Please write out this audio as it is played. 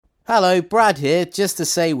Hello, Brad here, just to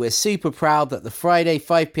say we're super proud that the Friday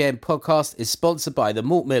 5pm podcast is sponsored by the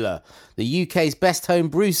Malt Miller, the UK's best home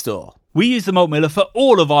brew store. We use the Malt Miller for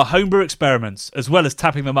all of our homebrew experiments, as well as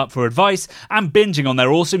tapping them up for advice and binging on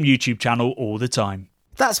their awesome YouTube channel all the time.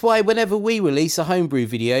 That's why whenever we release a homebrew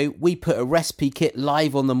video, we put a recipe kit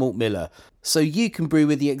live on the Malt Miller, so you can brew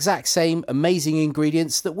with the exact same amazing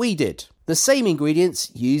ingredients that we did. The same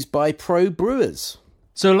ingredients used by pro brewers.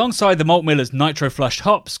 So alongside the Malt Miller's nitro-flushed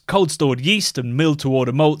hops, cold-stored yeast and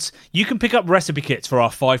milled-to-order malts, you can pick up recipe kits for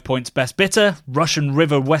our 5 Points Best Bitter, Russian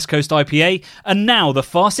River West Coast IPA, and now the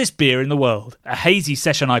fastest beer in the world, a hazy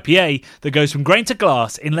session IPA that goes from grain to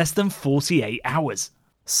glass in less than 48 hours.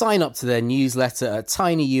 Sign up to their newsletter at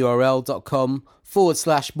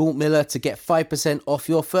tinyurl.com/Malt Miller to get 5% off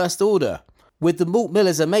your first order. With the Malt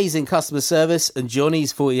Miller's amazing customer service and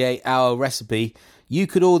Johnny's 48-hour recipe, you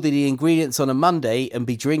could order the ingredients on a Monday and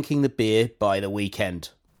be drinking the beer by the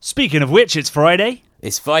weekend. Speaking of which, it's Friday.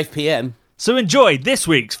 It's 5pm. So enjoy this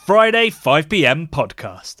week's Friday 5pm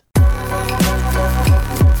podcast.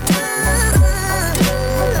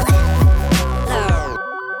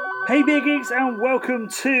 Hey Beer Geeks, and welcome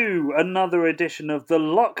to another edition of the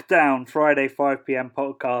Lockdown Friday 5pm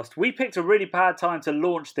podcast. We picked a really bad time to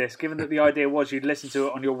launch this, given that the idea was you'd listen to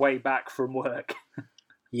it on your way back from work.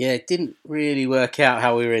 Yeah, it didn't really work out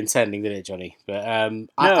how we were intending, did it, Johnny? But No.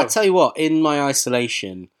 I tell you what, in my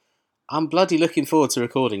isolation, I'm bloody looking forward to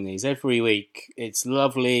recording these every week. It's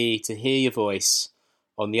lovely to hear your voice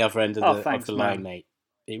on the other end of the line, mate.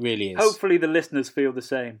 It really is. Hopefully the listeners feel the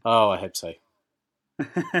same. Oh, I hope so.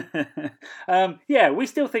 Yeah, we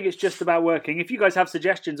still think it's just about working. If you guys have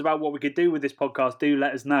suggestions about what we could do with this podcast, do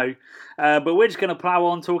let us know. But we're just going to plough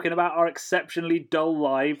on talking about our exceptionally dull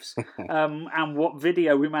lives and what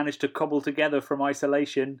video we managed to cobble together from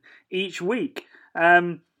isolation each week.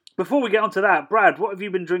 Before we get on to that, Brad, what have you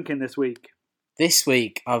been drinking this week? This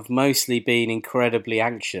week, I've mostly been incredibly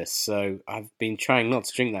anxious, so I've been trying not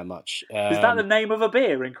to drink that much. Is that the name of a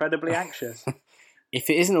beer, Incredibly Anxious? If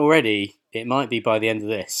it isn't already, it might be by the end of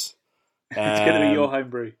this. It's going to be your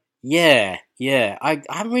homebrew. Yeah. I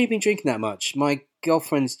haven't really been drinking that much. My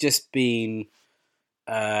girlfriend's just been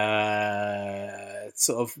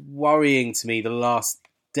sort of worrying to me the last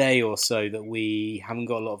day or so that we haven't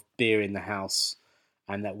got a lot of beer in the house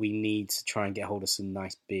and that we need to try and get hold of some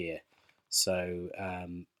nice beer. So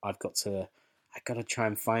I've got to try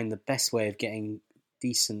and find the best way of getting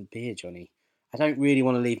decent beer, Johnny. I don't really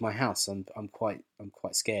want to leave my house. I'm quite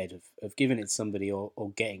scared of giving it to somebody or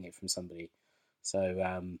getting it from somebody. So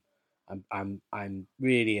I'm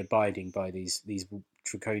really abiding by these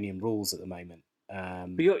draconian rules at the moment.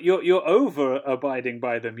 But you're over abiding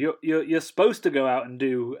by them. You're supposed to go out and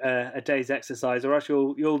do a day's exercise, or else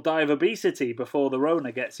you'll die of obesity before the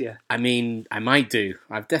Rona gets you. I mean, I might do.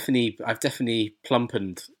 I've definitely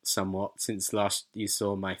plumpened somewhat since last you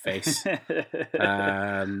saw my face.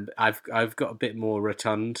 I've got a bit more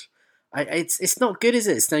rotund. It's not good, is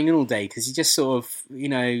it, staying in all day? Because you just sort of,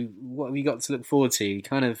 what have you got to look forward to?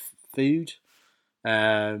 Kind of food.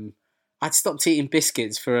 I'd stopped eating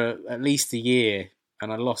biscuits for at least a year,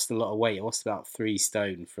 and I lost a lot of weight. I lost about 3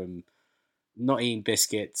 stone from not eating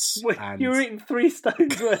biscuits. Wait, you were eating 3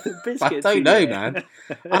 stones worth of biscuits? I don't know, man.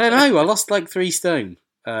 I don't know. I lost like 3 stone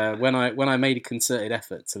when I made a concerted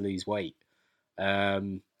effort to lose weight,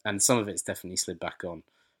 and some of it's definitely slid back on.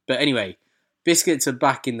 But anyway, biscuits are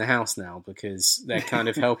back in the house now because they're kind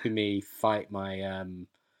of helping me fight my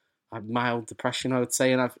mild depression, I would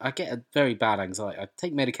say, and I get a very bad anxiety. I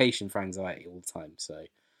take medication for anxiety all the time. So,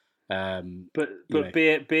 but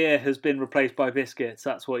beer has been replaced by biscuits.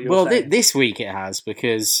 That's what you're saying. Well, this week it has,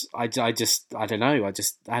 because I don't know. I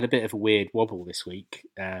had a bit of a weird wobble this week.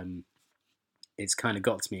 It's kind of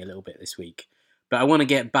got to me a little bit this week, but I want to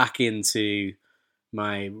get back into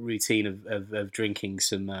my routine of drinking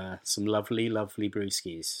some lovely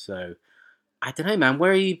brewskis. So. I don't know, man.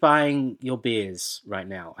 Where are you buying your beers right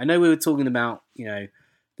now? I know we were talking about, the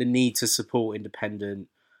need to support independent,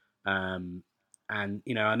 and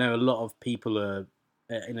I know a lot of people are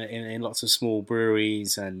in lots of small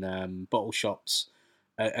breweries and bottle shops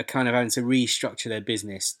are kind of having to restructure their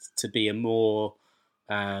business to be a more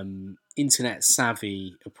internet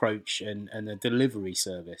savvy approach and a delivery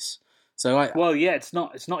service. So it's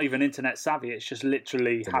not even internet savvy. It's just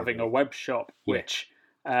literally having a web shop, which.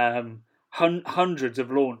 Hundreds have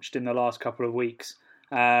launched in the last couple of weeks,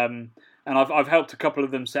 and I've helped a couple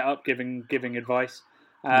of them set up, giving advice.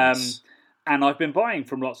 Nice. And I've been buying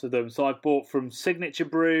from lots of them. So I've bought from Signature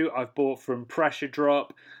Brew, I've bought from Pressure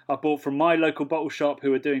Drop, I've bought from my local bottle shop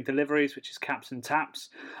who are doing deliveries, which is Caps and Taps.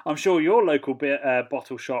 I'm sure your local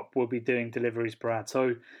bottle shop will be doing deliveries, Brad.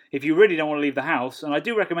 So if you really don't want to leave the house, and I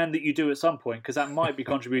do recommend that you do at some point, because that might be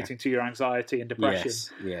contributing to your anxiety and depression.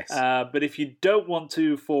 Yes. But if you don't want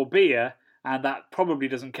to for beer, and that probably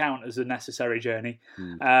doesn't count as a necessary journey,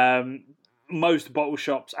 most bottle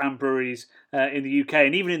shops and breweries in the UK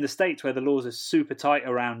and even in the States, where the laws are super tight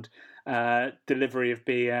around delivery of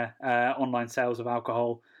beer, online sales of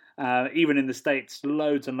alcohol, even in the States,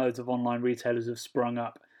 loads and loads of online retailers have sprung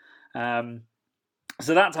up. So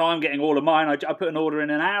that's how I'm getting all of mine. I put an order in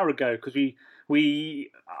an hour ago because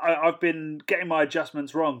I've been getting my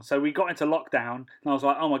adjustments wrong. So we got into lockdown and I was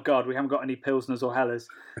like, oh my God, we haven't got any Pilsners or Hellers.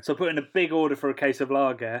 So I put in a big order for a case of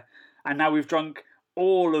lager, and now we've drunk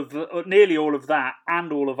nearly all of that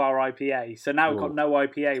and all of our IPA. So now we've got no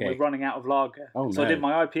IPA. Okay. We're running out of lager. Oh, so no. I did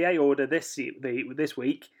my IPA order this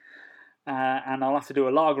week, and I'll have to do a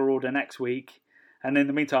lager order next week. And in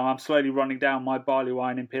the meantime, I'm slowly running down my barley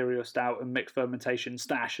wine, imperial stout, and mixed fermentation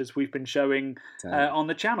stash, as we've been showing on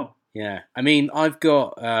the channel. Yeah, I mean, I've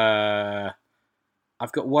got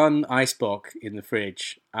one ice bock in the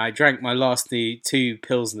fridge. I drank my last two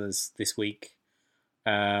Pilsners this week.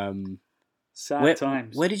 Sad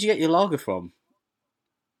times. Where did you get your lager from?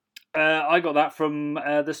 I got that from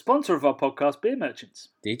the sponsor of our podcast, Beer Merchants.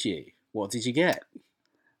 Did you? What did you get?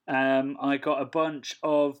 I got a bunch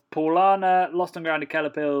of Paulaner, Lost and Grounded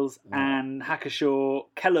Keller Pils, and Hackashaw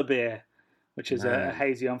Keller Beer, which is a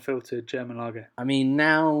hazy, unfiltered German lager. I mean,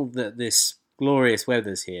 now that this glorious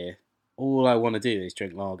weather's here, all I want to do is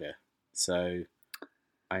drink lager. So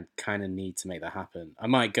I kind of need to make that happen. I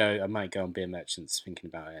might go on Beer Merchants thinking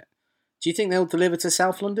about it. Do you think they'll deliver to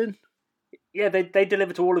South London? Yeah, they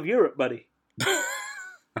deliver to all of Europe, buddy.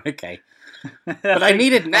 Okay. But I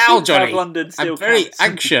need it now, Johnny. South London still I'm very counts.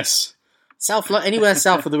 anxious. Anywhere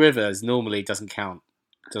south of the rivers normally doesn't count.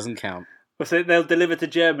 Doesn't count. Well, so they'll deliver to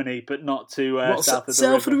Germany, but not to south of the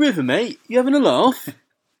river. South of the river, mate? You having a laugh?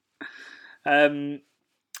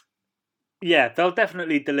 Yeah, they'll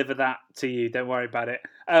definitely deliver that to you. Don't worry about it.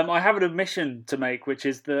 I have an admission to make, which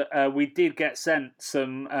is that we did get sent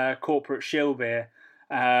some corporate shill beer.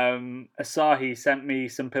 Asahi sent me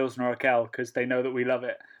some Pilsner Urquell because they know that we love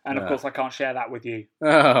it, and of course I can't share that with you. Oh,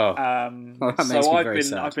 well, that makes me very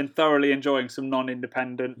sad. I've been thoroughly enjoying some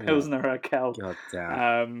non-independent Pilsner Urquell. God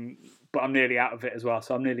damn. But I'm nearly out of it as well,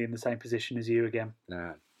 so I'm nearly in the same position as you again.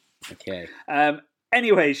 Okay.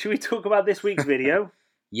 Anyway, should we talk about this week's video?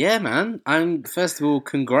 Yeah, man. First of all,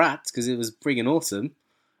 congrats, because it was friggin' awesome.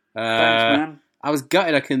 Thanks, man. I was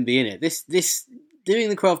gutted I couldn't be in it. This doing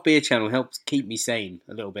the craft beer channel helps keep me sane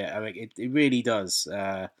a little bit. I mean, it really does.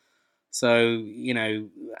 So you know,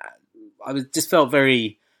 just felt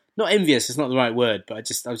very not envious. It's not the right word, but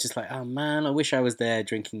I was just like, oh man, I wish I was there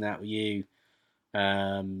drinking that with you,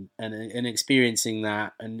 and experiencing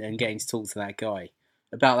that and getting to talk to that guy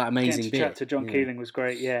about that amazing beer. Chat to John Keeling was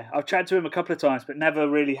great. Yeah, I've chatted to him a couple of times, but never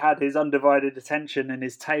really had his undivided attention and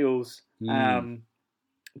his tales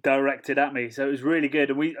directed at me. So it was really good.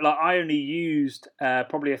 And I only used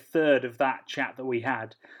probably a third of that chat that we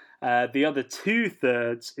had. The other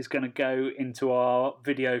 2/3 is going to go into our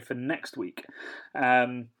video for next week.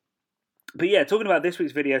 But yeah, talking about this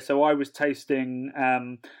week's video, so I was tasting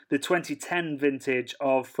the 2010 vintage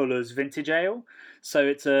of Fuller's Vintage Ale. So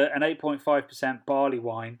it's an 8.5% barley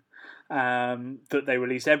wine that they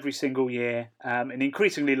release every single year in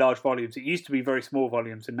increasingly large volumes. It used to be very small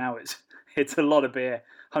volumes, and now it's a lot of beer,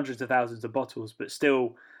 hundreds of thousands of bottles, but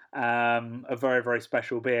still a very, very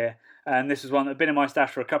special beer. And this is one that had been in my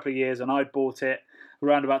stash for a couple of years, and I'd bought it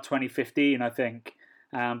around about 2015, I think.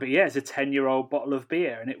 But yeah, it's a 10-year-old bottle of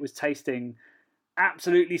beer, and it was tasting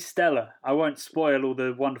absolutely stellar. I won't spoil all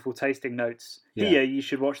the wonderful tasting notes here. You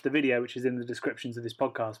should watch the video, which is in the descriptions of this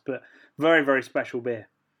podcast. But very, very special beer.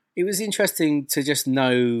 It was interesting to just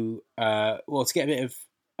know, to get a bit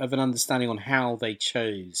of an understanding on how they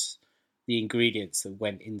chose the ingredients that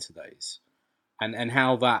went into those, and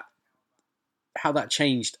how that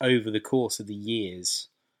changed over the course of the years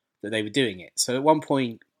that they were doing it. So at one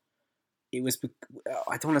point, it was,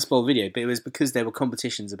 I don't want to spoil the video, but it was because there were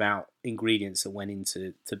competitions about ingredients that went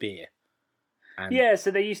into beer. And yeah,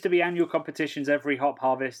 so there used to be annual competitions every hop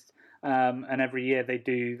harvest, and every year they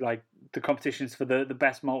do like the competitions for the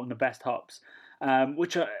best malt and the best hops,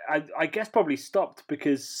 which I guess probably stopped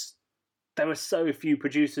because there were so few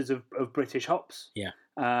producers of British hops. Yeah.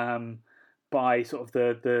 By sort of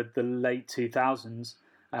the late 2000s,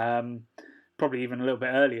 probably even a little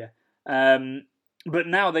bit earlier. But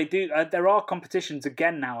now they do. There are competitions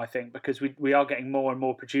again now, I think, because we are getting more and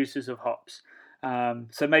more producers of hops.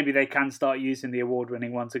 So maybe they can start using the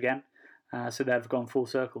award-winning ones again. So they've gone full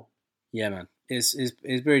circle. Yeah, man, it's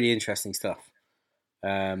really interesting stuff.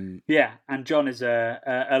 Yeah, and John is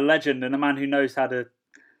a legend and a man who knows how to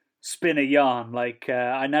spin a yarn. Like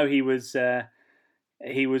I know he was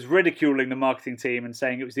ridiculing the marketing team and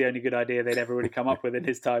saying it was the only good idea they'd ever really come up with in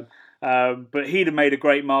his time. But he'd have made a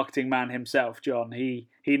great marketing man himself, John. He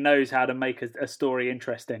knows how to make a story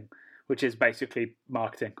interesting, which is basically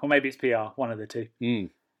marketing, or maybe it's PR, one of the two.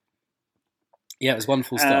 Yeah, it was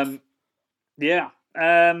wonderful stuff. Yeah.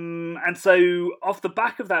 And so off the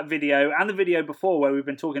back of that video and the video before where we've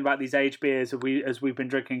been talking about these aged beers as we've been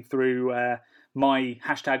drinking through my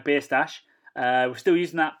hashtag beer stash, we're still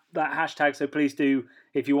using that hashtag, so please do,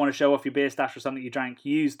 if you want to show off your beer stash or something you drank,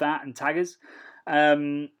 use that and tag us.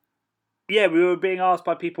 We were being asked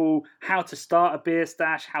by people how to start a beer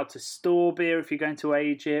stash, how to store beer if you're going to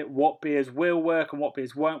age it, what beers will work and what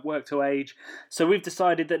beers won't work to age. So we've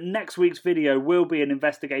decided that next week's video will be an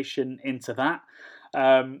investigation into that.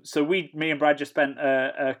 So me and Brad just spent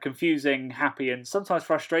a confusing, happy, and sometimes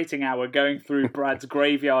frustrating hour going through Brad's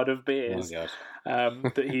graveyard of beers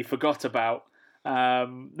that he forgot about.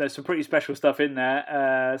 There's some pretty special stuff in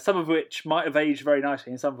there, some of which might have aged very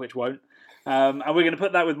nicely and some of which won't. And we're going to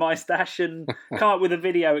put that with my stash and come up with a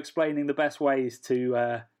video explaining the best ways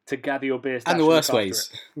to gather your beer stash. And the worst ways.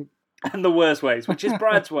 And the worst ways, which is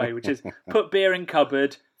Brad's way, which is put beer in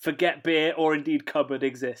cupboard, forget beer or indeed cupboard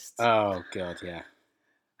exists. Oh, God, yeah.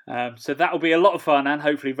 So that'll be a lot of fun and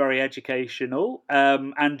hopefully very educational.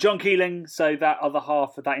 And John Keeling, so that other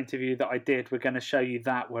half of that interview that I did, we're going to show you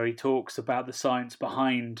that where he talks about the science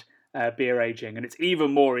behind beer aging. And it's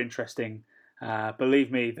even more interesting,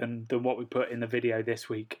 believe me, than what we put in the video this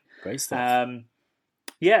week. Great stuff.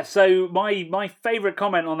 So my favourite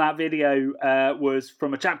comment on that video was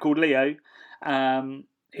from a chap called Leo,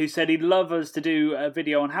 who said he'd love us to do a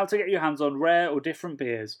video on how to get your hands on rare or different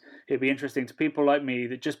beers. It'd be interesting to people like me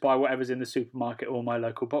that just buy whatever's in the supermarket or my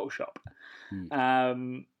local bottle shop.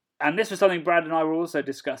 And this was something Brad and I were also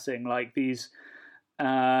discussing, like these...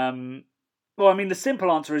 the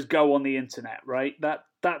simple answer is go on the internet, right?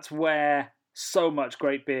 That's where so much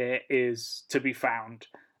great beer is to be found.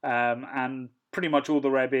 And pretty much all the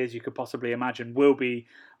rare beers you could possibly imagine will be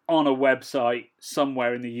on a website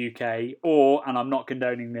somewhere in the UK, or, and I'm not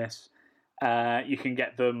condoning this, you can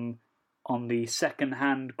get them on the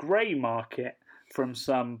second-hand grey market from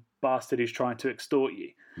some bastard who's trying to extort you.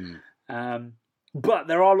 But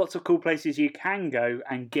there are lots of cool places you can go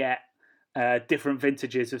and get different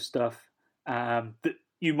vintages of stuff that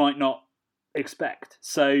you might not expect.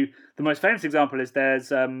 So the most famous example is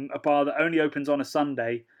there's a bar that only opens on a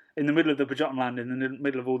Sunday in the middle of the Bajottenland, in the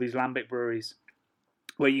middle of all these lambic breweries,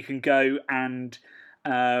 where you can go and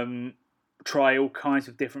try all kinds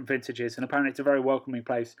of different vintages. And apparently it's a very welcoming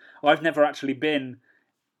place. I've never actually been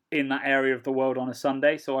in that area of the world on a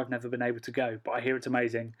Sunday, so I've never been able to go. But I hear it's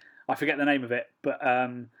amazing. I forget the name of it, but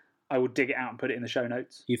I will dig it out and put it in the show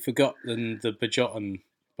notes. You've forgotten the Bajotten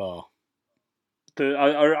bar.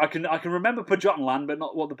 I can remember Bajottenland, but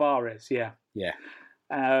not what the bar is. Yeah.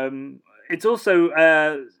 It's also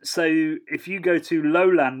so if you go to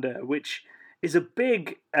Lowlander, which is a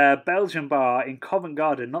big Belgian bar in Covent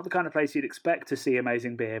Garden, not the kind of place you'd expect to see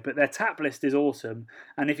amazing beer, but their tap list is awesome.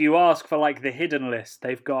 And if you ask for like the hidden list,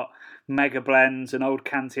 they've got mega blends and old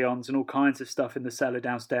Cantillons and all kinds of stuff in the cellar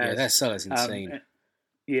downstairs. Yeah, their cellar's insane.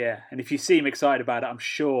 And if you seem excited about it, I'm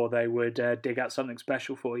sure they would dig out something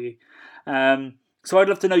special for you. So I'd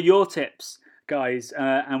love to know your tips, guys,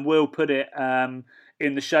 and we'll put it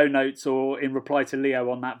in the show notes or in reply to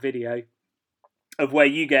Leo on that video of where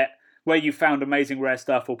you found amazing rare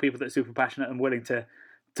stuff, or people that are super passionate and willing to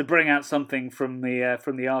bring out something from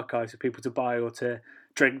the archives for people to buy or to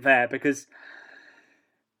drink there, because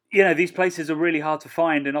these places are really hard to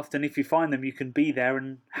find, and often if you find them, you can be there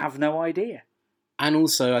and have no idea. And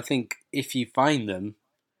also, I think if you find them,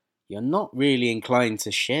 you're not really inclined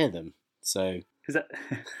to share them. So is that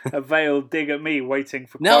a veiled dig at me waiting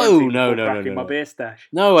for no, my beer stash?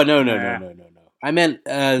 No. I meant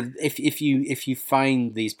if you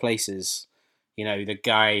find these places, the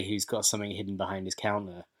guy who's got something hidden behind his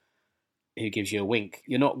counter, who gives you a wink,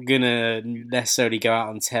 you're not gonna necessarily go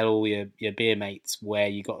out and tell all your beer mates where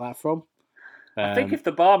you got that from. I think if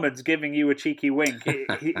the barman's giving you a cheeky wink,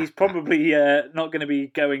 he's probably not going to be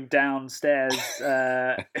going downstairs in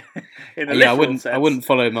a literal sense. I wouldn't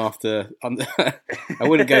follow him after. I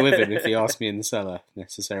wouldn't go with him if he asked me in the cellar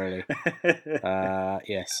necessarily.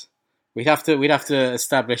 Yes. We'd have to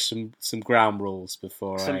establish some ground rules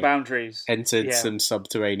before some boundaries. Entered some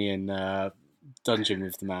subterranean dungeon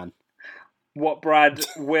with the man. What Brad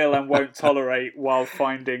will and won't tolerate while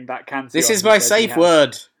finding that cancer. This is my safe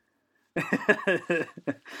word.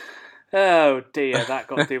 Oh dear, that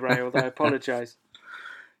got derailed. I apologise.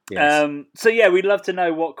 Yes. So yeah, we'd love to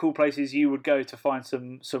know what cool places you would go to find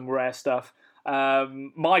some rare stuff.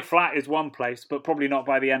 My flat is one place, but probably not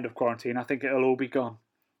by the end of quarantine. I think it'll all be gone.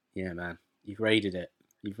 Yeah, man. You've raided it.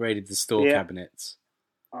 You've raided the store cabinets.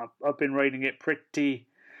 I've been raiding it pretty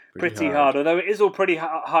hard. Although it is all pretty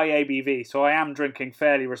high ABV, so I am drinking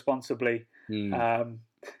fairly responsibly.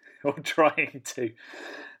 Or trying to.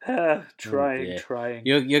 Trying.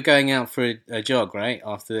 You're going out for a jog, right?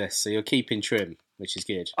 After this, so you're keeping trim, which is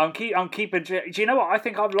good. I'm keeping. Do you know what? I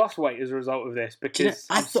think I've lost weight as a result of this because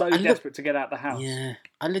I'm so desperate to get out of the house. Yeah,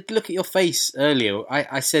 I look at your face earlier.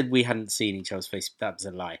 I said we hadn't seen each other's face. That was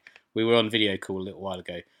a lie. We were on video call a little while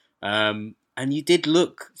ago, and you did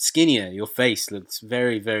look skinnier. Your face looks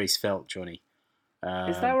very, very svelte, Johnny.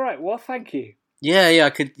 Is that right? Well, thank you. Yeah. I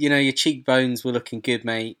could. Your cheekbones were looking good,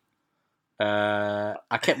 mate.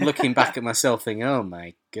 I kept looking back at myself, thinking, "Oh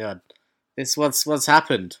my god, what's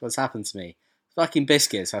happened? What's happened to me?" Fucking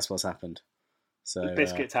biscuits. That's what's happened. So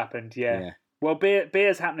biscuits happened. Yeah. Well,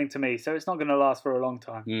 beer's happening to me, so it's not going to last for a long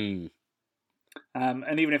time.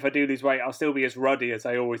 And even if I do lose weight, I'll still be as ruddy as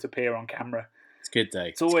I always appear on camera. It's good though.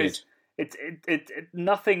 It's always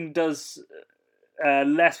nothing does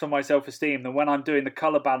less for my self-esteem than when I'm doing the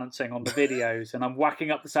colour balancing on the videos and I'm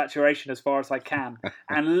whacking up the saturation as far as I can.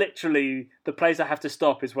 And literally, the place I have to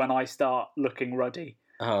stop is when I start looking ruddy.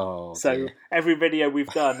 Oh, so dear. Every video we've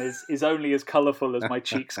done is only as colourful as my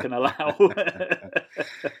cheeks can allow.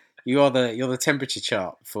 You're the temperature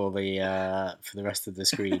chart for the rest of the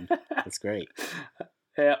screen. That's great.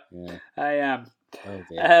 Yeah, I am. Oh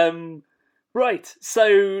dear. Right,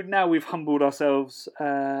 so now we've humbled ourselves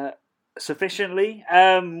sufficiently.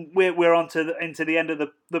 We're into the end of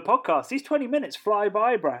the podcast. These 20 minutes fly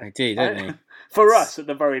by, Brad. They do, don't they? For us, at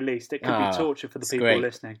the very least, it could be torture for the people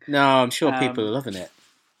listening. No, I'm sure people are loving it.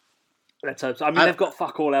 Let's hope so. I mean, they've got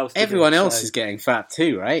fuck all else to everyone do, else is getting fat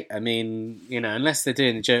too, right? I mean, unless they're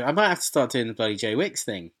doing the Joe... I might have to start doing the bloody Joe Wicks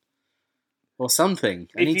thing. Or something.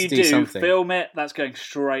 I need to do something. Film it, that's going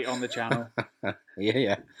straight on the channel.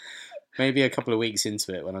 Yeah. Maybe a couple of weeks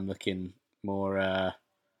into it when I'm looking more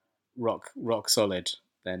rock solid,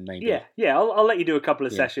 then maybe. Yeah. I'll let you do a couple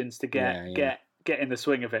of sessions to get in the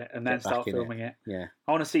swing of it and then start filming it. Yeah.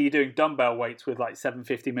 I want to see you doing dumbbell weights with like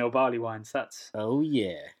 750ml barley wines. Oh,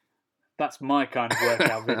 yeah. That's my kind of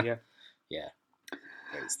workout video. Yeah.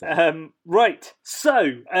 Right.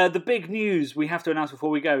 So, the big news we have to announce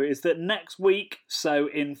before we go is that next week, so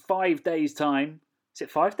in 5 days' time, is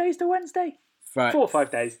it 5 days to Wednesday? Right. 4 or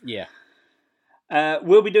 5 days. Yeah.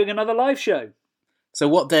 We'll be doing another live show. So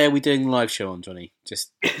what day are we doing the live show on, Johnny?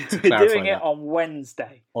 Just to We're clarify doing it that. on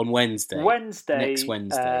Wednesday. On Wednesday? Next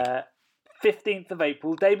Wednesday. 15th of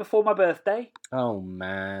April, day before my birthday. Oh,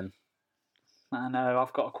 man. I know,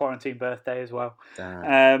 I've got a quarantine birthday as well.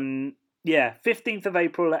 Damn. 15th of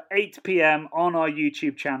April at 8 p.m. on our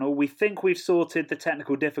YouTube channel. We think we've sorted the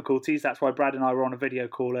technical difficulties. That's why Brad and I were on a video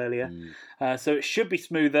call earlier. So it should be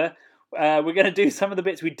smoother. We're going to do some of the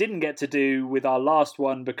bits we didn't get to do with our last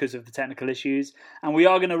one because of the technical issues. And we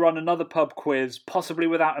are going to run another pub quiz, possibly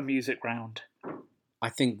without a music round. I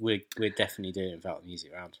think we're definitely doing it without a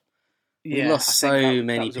music round. We Yeah, lost so many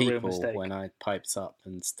that was a real people mistake. when I piped up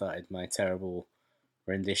and started my terrible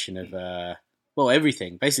rendition of,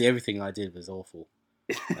 everything. Basically everything I did was awful.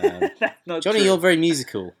 That's not Johnny, true. you're very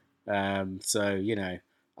musical. So, you're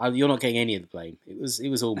not getting any of the blame. It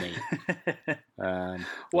was all me. Well,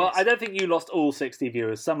 yes. I don't think you lost all 60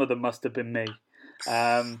 viewers. Some of them must have been me.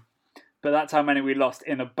 But that's how many we lost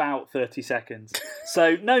in about 30 seconds.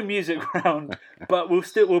 So no music round, but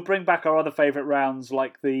we'll bring back our other favourite rounds,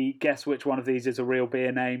 like the guess which one of these is a real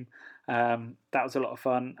beer name. That was a lot of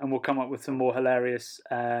fun, and we'll come up with some more hilarious,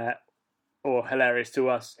 or hilarious to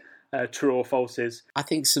us, true or falses. I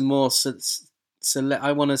think some more.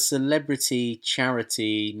 I want a celebrity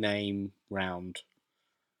charity name round,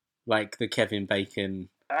 like the Kevin Bacon.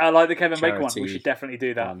 I like the Kevin Bacon one. charity We should definitely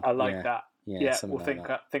do that. one. I like that. Yeah, We'll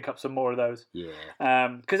like think up some more of those. Yeah.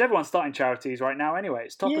 Because everyone's starting charities right now anyway.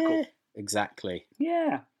 It's topical. Yeah, exactly.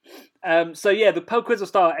 Yeah. The pub quiz will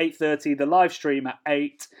start at 8:30, the live stream at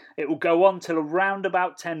 8. It will go on till around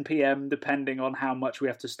about 10 p.m, depending on how much we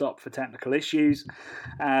have to stop for technical issues.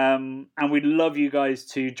 And we'd love you guys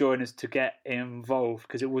to join us to get involved,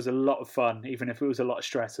 because it was a lot of fun, even if it was a lot of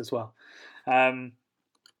stress as well.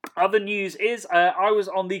 Other news is I was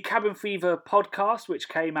on the Cabin Fever podcast, which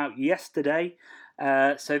came out yesterday.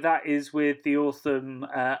 So that is with the awesome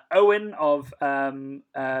Owen of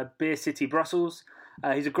Beer City Brussels.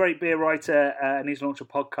 He's a great beer writer, and he's launched a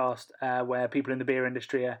podcast where people in the beer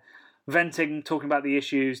industry are venting, talking about the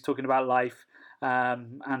issues, talking about life.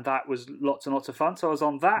 And that was lots and lots of fun. So I was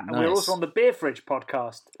on that. And we were also on the Beer Fridge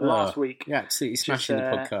podcast last week. Yeah, absolutely smashing the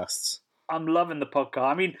podcasts. I'm loving the podcast.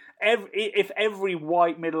 I mean, if every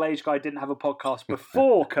white middle-aged guy didn't have a podcast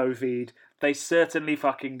before COVID, they certainly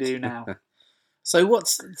fucking do now. So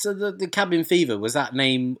the Cabin Fever, was that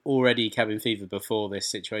name already Cabin Fever before this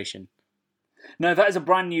situation? No, that is a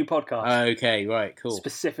brand new podcast. Okay, right, cool.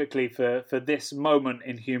 Specifically for this moment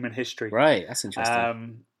in human history. Right, that's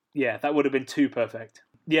interesting. Yeah, that would have been too perfect.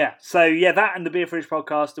 Yeah, so that and the Beer Fridge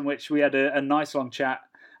podcast, in which we had a nice long chat.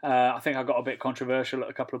 I think I got a bit controversial at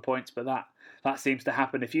a couple of points, but that seems to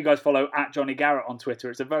happen. If you guys follow @JohnnyGarrett on Twitter,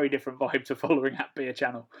 it's a very different vibe to following @Beer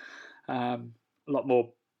Channel. A lot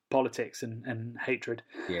more politics and hatred.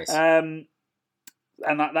 Yes. And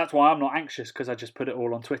that's why I'm not anxious, because I just put it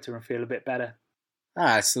all on Twitter and feel a bit better.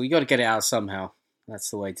 So you got to get it out somehow. That's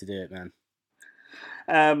the way to do it, man.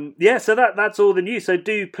 So that's all the news. So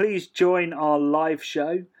do please join our live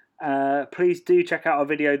show. Please do check out our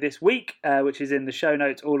video this week, which is in the show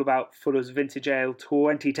notes, all about Fuller's Vintage Ale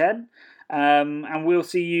 2010. And we'll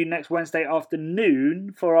see you next Wednesday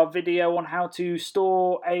afternoon for our video on how to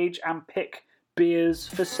store, age, and pick beers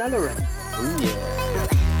for cellaring. Oh, yeah.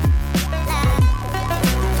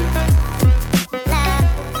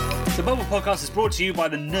 The Bubble Podcast is brought to you by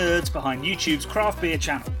the nerds behind YouTube's Craft Beer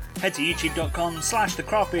channel. Head to youtube.com/the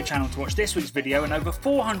Craft Beer channel to watch this week's video and over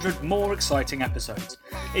 400 more exciting episodes.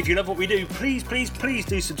 If you love what we do, please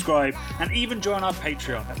do subscribe and even join our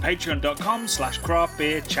Patreon at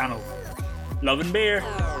patreon.com/craftbeer channel. Love and beer.